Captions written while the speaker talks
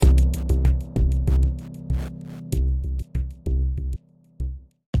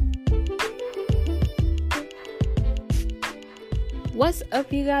What's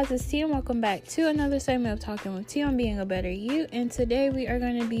up, you guys? It's T, and welcome back to another segment of Talking with T on being a better you. And today we are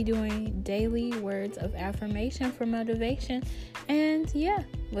going to be doing daily words of affirmation for motivation. And yeah,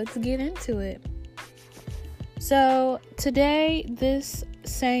 let's get into it. So today, this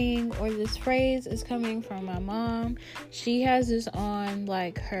saying or this phrase is coming from my mom. She has this on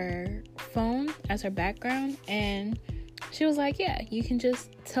like her phone as her background, and she was like, yeah, you can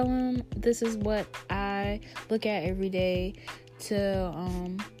just tell them this is what I look at every day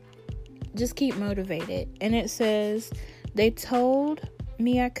to just keep motivated. And it says, they told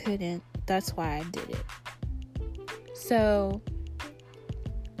me I couldn't, that's why I did it. So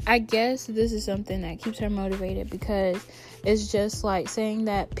I guess this is something that keeps her motivated, because it's just like saying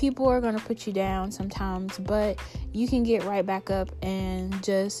that people are going to put you down sometimes, but you can get right back up and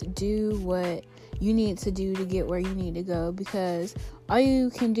just do what you need to do to get where you need to go, because all you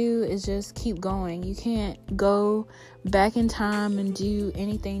can do is just keep going. You can't go back in time and do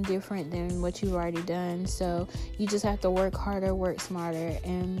anything different than what you've already done. So you just have to work harder, work smarter,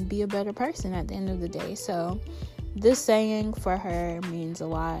 and be a better person at the end of the day. So this saying for her means a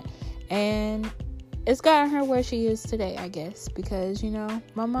lot, and it's gotten her where she is today, I guess, because,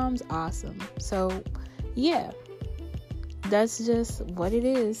 my mom's awesome. So yeah, that's just what it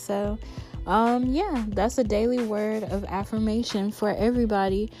is. So that's a daily word of affirmation for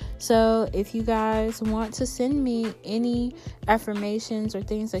everybody. So if you guys want to send me any affirmations or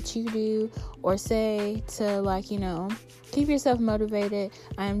things that you do or say to keep yourself motivated,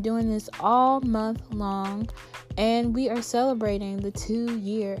 I am doing this all month long, and we are celebrating the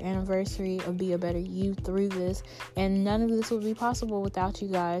 2-year anniversary of Be a Better You through this, and none of this would be possible without you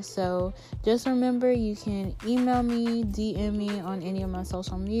guys. So just remember, you can email me, DM me on any of my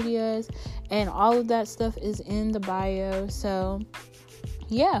social medias, and all of that stuff is in the bio. So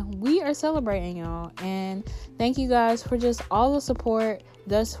yeah, we are celebrating, y'all, and thank you guys for just all the support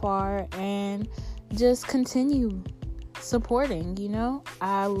thus far, and just continue supporting.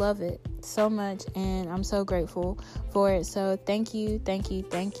 I love it so much, and I'm so grateful for it. So thank you.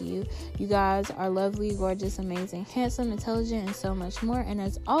 You guys are lovely, gorgeous, amazing, handsome, intelligent, and so much more. And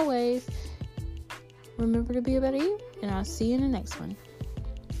as always, remember to be a better you, and I'll see you in the next one.